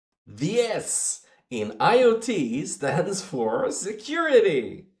The S in IoT stands for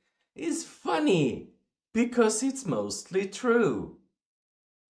security. It's funny because it's mostly true.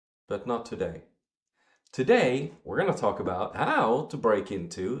 But not today. Today, we're going to talk about how to break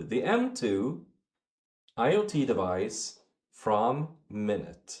into the M2 IoT device from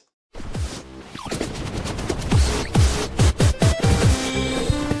Minut.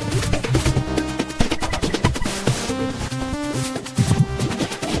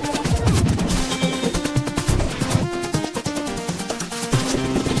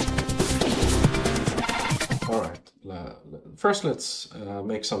 All right, first let's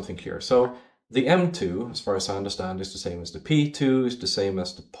make something clear. So the M2, as far as I understand, is the same as the P2, is the same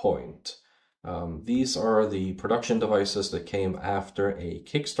as the Point. These are the production devices that came after a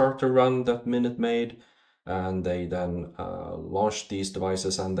Kickstarter run that Minut made, and they then launched these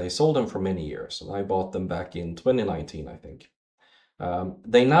devices and they sold them for many years. And I bought them back in 2019, I think.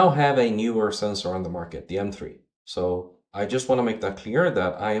 They now have a newer sensor on the market, the M3. So I just want to make that clear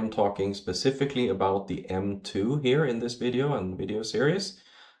that I am talking specifically about the M2 here in this video and video series.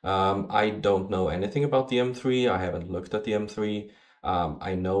 I don't know anything about the M3. I haven't looked at the M3.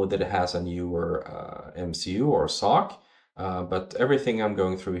 I know that it has a newer MCU or SoC, but everything I'm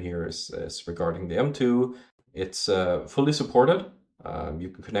going through here is regarding the M2. It's fully supported. You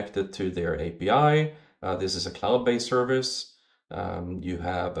can connect it to their API. This is a cloud-based service. You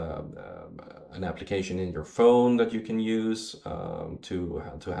have an application in your phone that you can use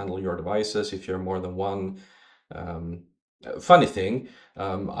to handle your devices if you're more than one. Funny thing,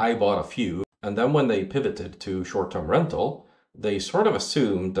 I bought a few, and then when they pivoted to short-term rental, they sort of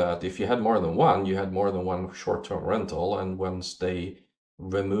assumed that if you had more than one, you had more than one short-term rental, and once they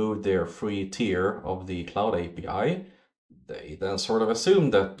removed their free tier of the cloud API, they then sort of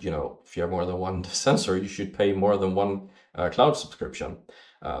assumed that, you know, if you have more than one sensor, you should pay more than one cloud subscription.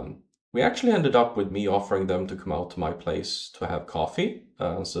 We actually ended up with me offering them to come out to my place to have coffee,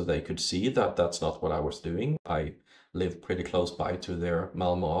 so they could see that that's not what I was doing. I live pretty close by to their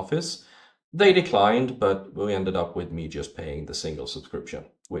Malmo office. They declined, but we ended up with me just paying the single subscription,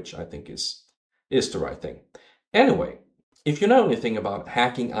 which I think is the right thing. Anyway, if you know anything about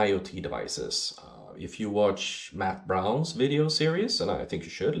hacking IoT devices, if you watch Matt Brown's video series, and I think you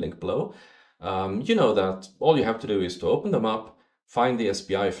should, link below, you know that all you have to do is to open them up, find the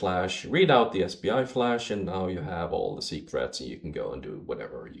SPI flash, read out the SPI flash, and now you have all the secrets and you can go and do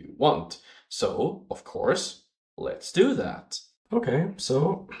whatever you want. So, of course, let's do that. Okay,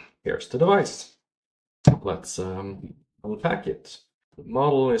 so here's the device. Let's unpack it. The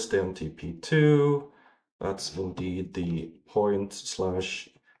model is the MTP2. That's indeed the Point slash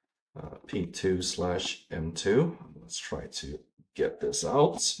P2 slash M2. Let's try to get this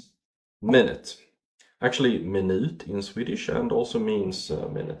out. Minut. Actually, minut in Swedish and also means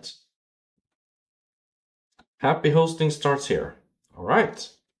minute. Happy hosting starts here. All right.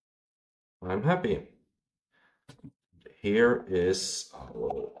 I'm happy. Here is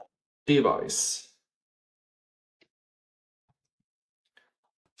our device.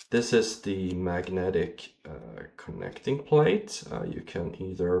 This is the magnetic connecting plate. You can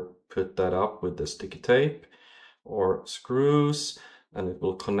either put that up with the sticky tape or screws, and it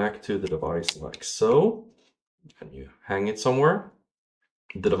will connect to the device like so. And you hang it somewhere.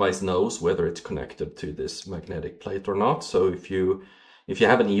 The device knows whether it's connected to this magnetic plate or not. So if you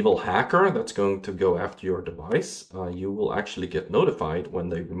have an evil hacker that's going to go after your device, you will actually get notified when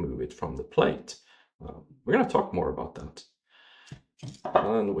they remove it from the plate. We're going to talk more about that.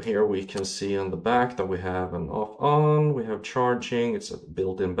 And here we can see on the back that we have an off-on, we have charging, it's a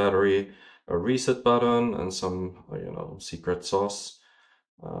built-in battery, a reset button, and some, you know, secret sauce.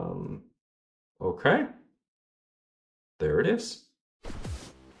 Okay, there it is.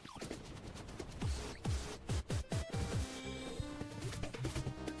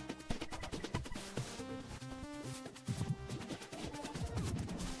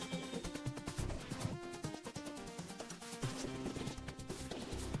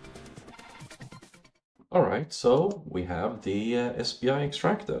 All right, so we have the SPI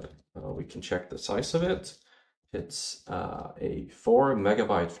extracted. We can check the size of it. It's a 4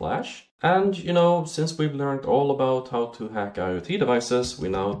 megabyte flash. And, you know, since we've learned all about how to hack IoT devices, we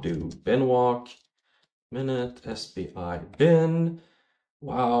now do bin walk, Minut, SPI bin.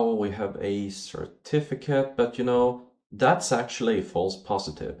 Wow, we have a certificate, but you know, that's actually a false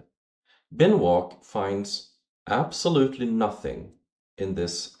positive. Bin walk finds absolutely nothing in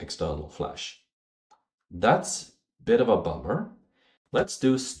this external flash. That's a bit of a bummer. Let's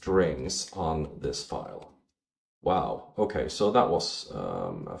do strings on this file. Wow, okay, so that was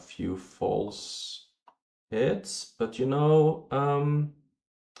a few false hits, but you know,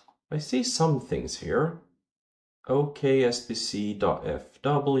 I see some things here.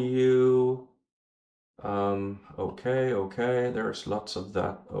 OKSBC.fw. Okay, there's lots of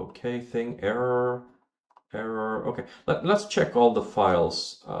that okay thing. Error. Okay, let's check all the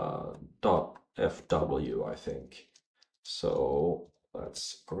files .fw, I think. So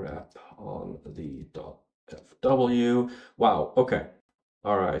let's grab on the .fw. Wow, okay.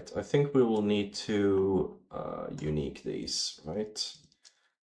 All right, I think we will need to unique these, right?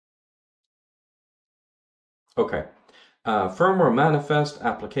 Okay. Firmware manifest,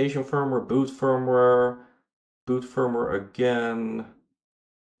 application firmware, boot firmware again,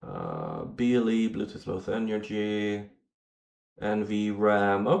 BLE, Bluetooth Low Energy,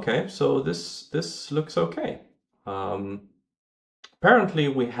 NVRAM. Okay, so this looks okay. Apparently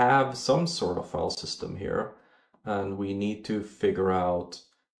we have some sort of file system here, and we need to figure out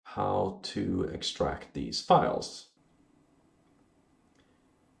how to extract these files.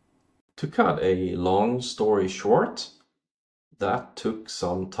 To cut a long story short, that took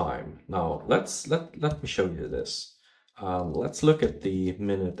some time. Now let me show you this. Let's look at the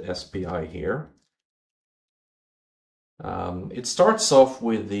Minut SPI here. It starts off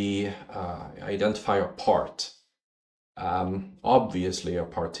with the identifier part. Obviously a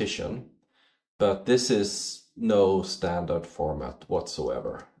partition, but this is no standard format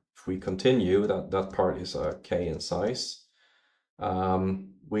whatsoever. If we continue, that part is a K in size.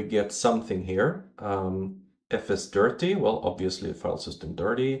 We get something here. FS dirty, well, obviously file system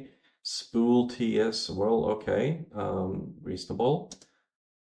dirty. Spool TS, well, okay, reasonable.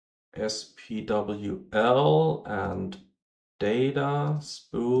 SPWL and data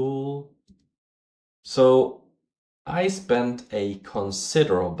spool. So I spent a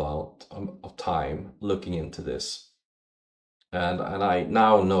considerable amount of time looking into this, and I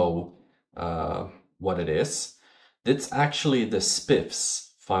now know what it is. It's actually the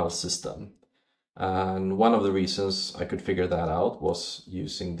SPIFS file system. And one of the reasons I could figure that out was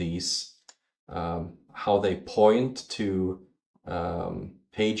using these, how they point to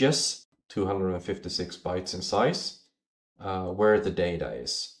pages, 256 bytes in size, where the data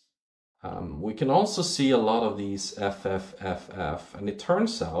is. We can also see a lot of these FFFF, and it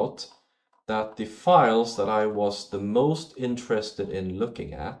turns out that the files that I was the most interested in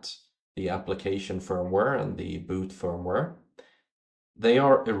looking at, the application firmware and the boot firmware, they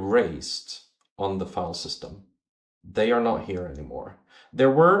are erased on the file system. They are not here anymore.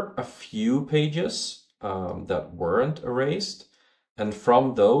 There were a few pages that weren't erased, and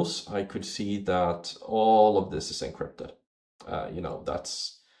from those I could see that all of this is encrypted.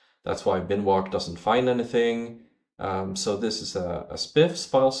 That's why Binwalk doesn't find anything. So this is a SPIFS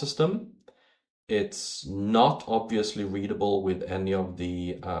file system. It's not obviously readable with any of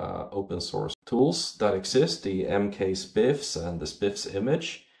the open source tools that exist, the MK SPIFs and the SPIFs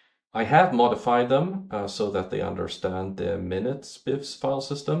image. I have modified them so that they understand the Minut SPIFs file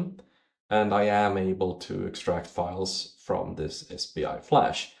system, and I am able to extract files from this SPI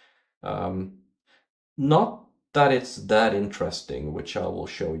flash. Not that it's that interesting, which I will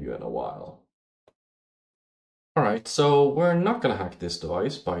show you in a while. All right, so we're not going to hack this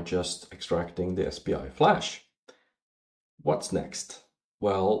device by just extracting the SPI flash. What's next?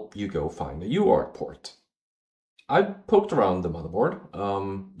 Well, you go find a UART port. I poked around the motherboard.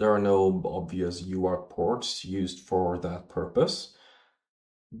 There are no obvious UART ports used for that purpose.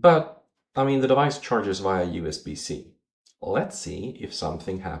 But, I mean, the device charges via USB-C. Let's see if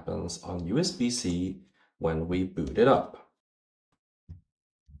something happens on USB-C when we boot it up.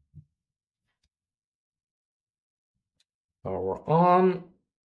 Power on.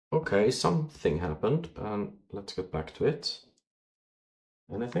 Okay, something happened. Let's get back to it.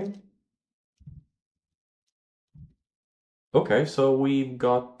 Anything? Okay, so we've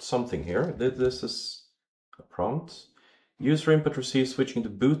got something here. This is a prompt. User input receives switching to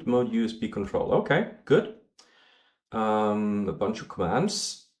boot mode USB control. Okay, good. A bunch of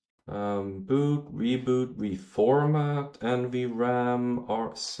commands. Boot, reboot, reformat, NVRAM,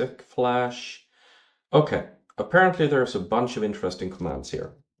 RSEC flash. Okay, apparently there's a bunch of interesting commands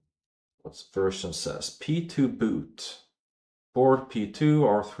here. What's the version says? P2 boot, board P2,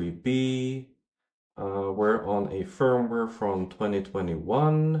 R3B. We're on a firmware from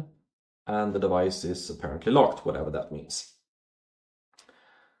 2021, and the device is apparently locked, whatever that means.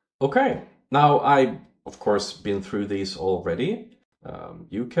 Okay, now I've of course been through these already.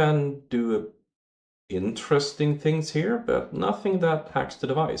 You can do interesting things here, but nothing that hacks the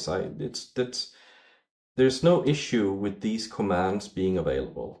device. There's no issue with these commands being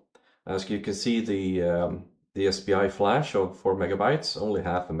available. As you can see, the SPI flash of 4 megabytes, only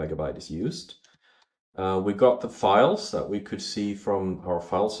half a megabyte is used. We got the files that we could see from our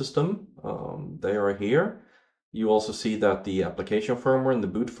file system. They are here. You also see that the application firmware and the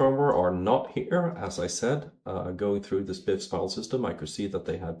boot firmware are not here. As I said, going through this BIF's file system, I could see that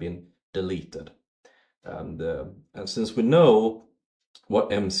they had been deleted. And since we know what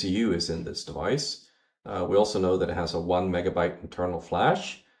MCU is in this device, we also know that it has a 1 megabyte internal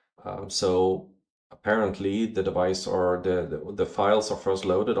flash. So apparently the device or the files are first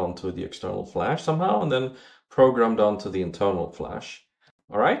loaded onto the external flash somehow and then programmed onto the internal flash.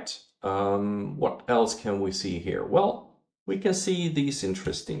 All right. What else can we see here? Well, we can see these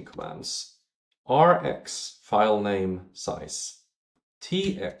interesting commands. RX file name size,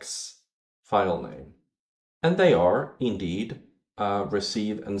 TX file name, and they are indeed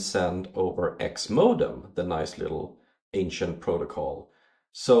receive and send over X modem, the nice little ancient protocol.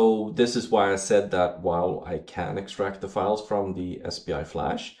 So this is why I said that while I can extract the files from the SPI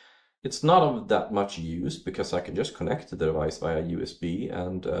flash, it's not of that much use because I can just connect to the device via USB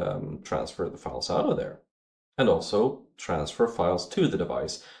and transfer the files out of there. And also transfer files to the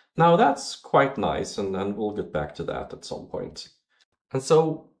device. Now that's quite nice, and we'll get back to that at some point. And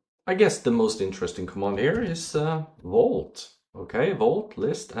so I guess the most interesting command here is vault. Okay, vault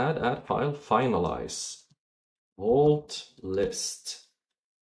list add file finalize. Vault list.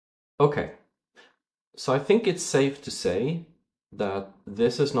 Okay, so I think it's safe to say that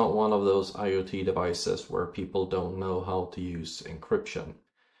this is not one of those IoT devices where people don't know how to use encryption.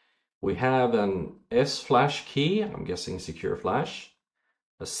 We have an S-flash key, I'm guessing secure flash,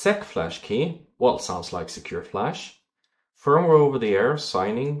 a SEC flash key, well, sounds like secure flash, firmware over the air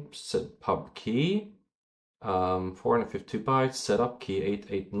signing pub key, 452 bytes, setup key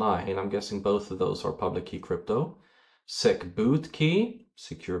 889. I'm guessing both of those are public key crypto. Sec boot key,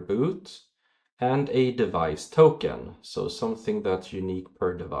 secure boot, and a device token. So something that's unique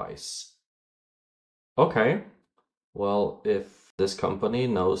per device. Okay, well, if this company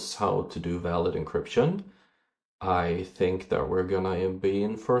knows how to do valid encryption, I think that we're gonna be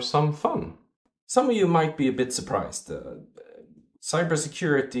in for some fun. Some of you might be a bit surprised.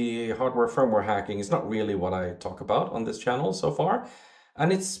 Cybersecurity, hardware firmware hacking is not really what I talk about on this channel so far.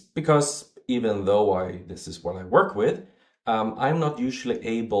 And it's because even though this is what I work with, I'm not usually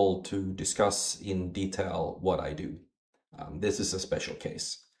able to discuss in detail what I do. This is a special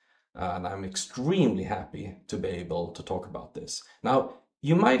case. And I'm extremely happy to be able to talk about this. Now,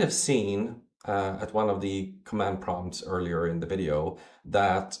 you might have seen at one of the command prompts earlier in the video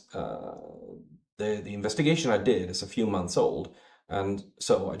that the investigation I did is a few months old. And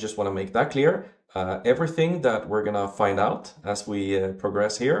so I just want to make that clear. Everything that we're going to find out as we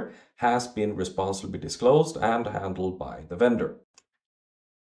progress here has been responsibly disclosed and handled by the vendor.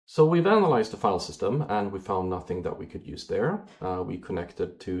 So we've analyzed the file system and we found nothing that we could use there. We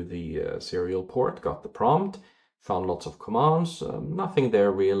connected to the serial port, got the prompt, found lots of commands. Nothing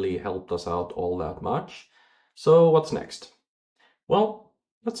there really helped us out all that much. So what's next? Well,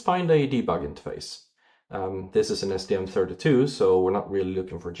 let's find a debug interface. This is an STM32, so we're not really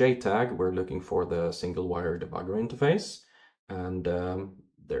looking for JTAG, we're looking for the single wire debugger interface. And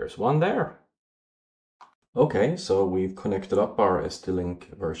there's one there. Okay, so we've connected up our ST-Link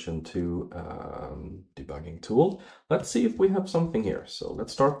version 2 debugging tool. Let's see if we have something here. So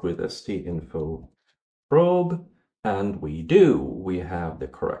let's start with ST-info probe, and we do. We have the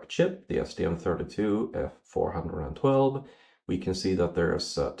correct chip, the STM32F412. We can see that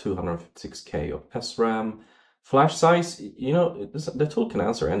there's 256K of SRAM. Flash size, you know, the tool can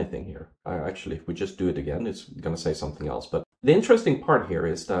answer anything here. Actually, if we just do it again, it's going to say something else. But the interesting part here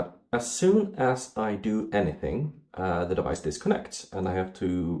is that as soon as I do anything, the device disconnects and I have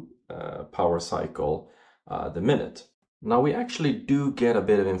to power cycle the minute. Now we actually do get a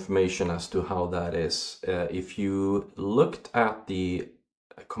bit of information as to how that is. If you looked at the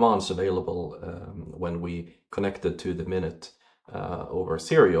commands available when we connected to the minute over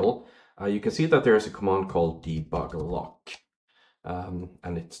serial, you can see that there's a command called debug lock.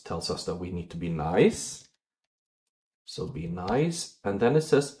 And it tells us that we need to be nice. So be nice. And then it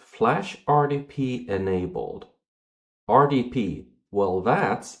says flash RDP enabled. RDP, well,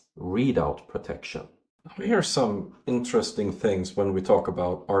 that's readout protection. Here's some interesting things when we talk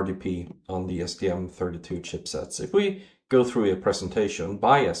about RDP on the STM32 chipsets. If we go through a presentation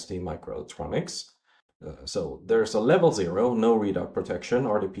by ST Microelectronics, so there's a level 0, no readout protection,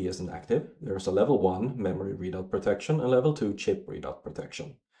 RDP isn't active. There's a level 1, memory readout protection, and level 2, chip readout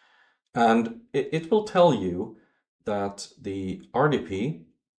protection. And it will tell you that the RDP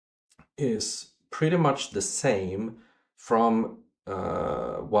is pretty much the same from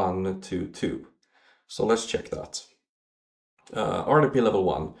 1 to 2. So let's check that. RDP level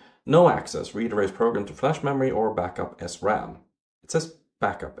 1. No access, read erase program to flash memory or backup SRAM. It says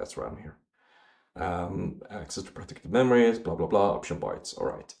backup SRAM here. Access to protected memories, blah, blah, blah, option bytes. All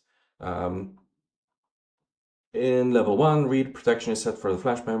right. In level 1, read protection is set for the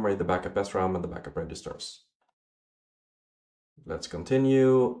flash memory, the backup SRAM, and the backup registers. Let's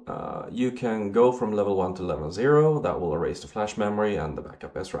continue. You can go from level 1 to level 0. That will erase the flash memory and the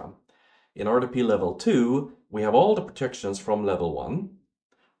backup SRAM. In RDP level 2, we have all the protections from level 1.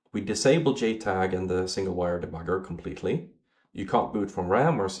 We disable JTAG and the single wire debugger completely. You can't boot from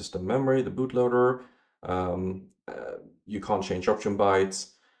RAM or system memory, the bootloader. You can't change option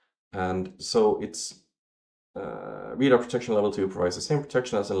bytes. And so it's readout protection level 2 provides the same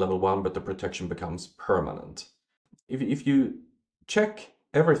protection as in level 1, but the protection becomes permanent. If you check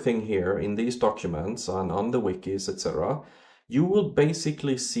everything here in these documents and on the wikis, etc., you will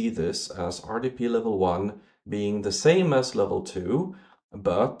basically see this as RDP level 1 being the same as level 2,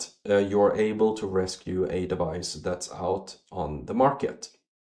 but you're able to rescue a device that's out on the market.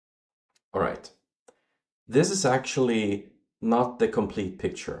 All right. This is actually not the complete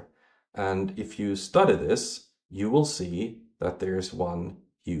picture. And if you study this, you will see that there's one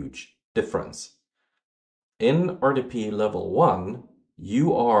huge difference. In RDP level 1,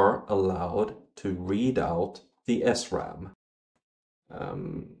 you are allowed to read out the SRAM.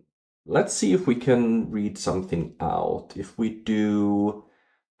 Let's see if we can read something out. If we do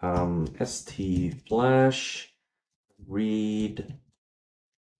st-flash read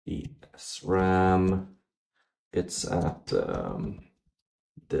the SRAM, it's at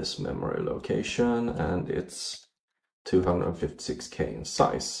this memory location and it's 256K in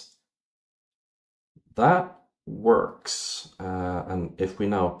size. That works. And if we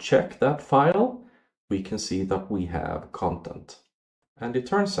now check that file, we can see that we have content. And it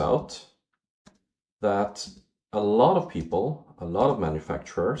turns out that a lot of people, a lot of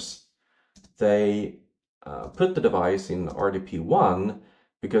manufacturers, they put the device in RDP1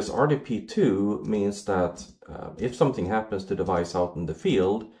 because RDP2 means that if something happens to the device out in the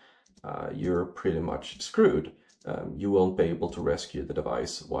field, you're pretty much screwed. You won't be able to rescue the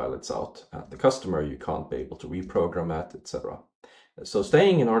device while it's out at the customer. You can't be able to reprogram it, etc. So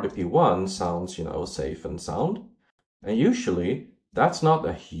staying in RDP1 sounds, safe and sound. And usually that's not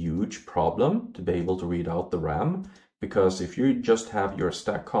a huge problem to be able to read out the RAM, because if you just have your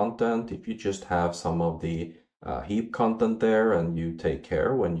stack content, if you just have some of the heap content there and you take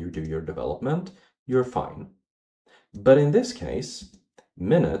care when you do your development, you're fine. But in this case,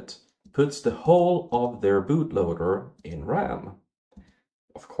 Minut puts the whole of their bootloader in RAM.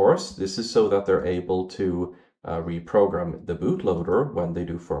 Of course, this is so that they're able to reprogram the bootloader when they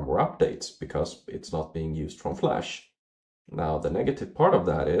do firmware updates, because it's not being used from flash. Now, the negative part of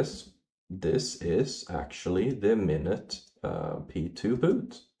that is this is actually the Minut P2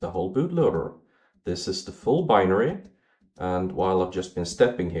 boot, the whole bootloader. This is the full binary. And while I've just been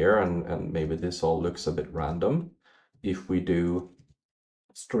stepping here, and maybe this all looks a bit random, if we do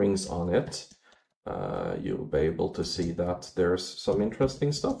strings on it, you'll be able to see that there's some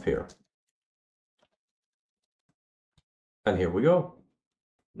interesting stuff here. And here we go.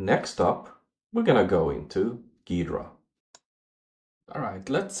 Next up, we're gonna go into Ghidra. All right,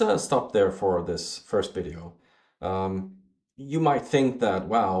 let's stop there for this first video. You might think that,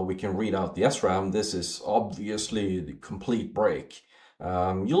 wow, we can read out the SRAM. This is obviously the complete break.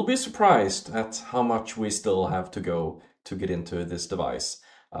 You'll be surprised at how much we still have to go to get into this device.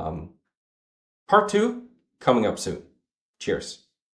 Part 2 coming up soon. Cheers.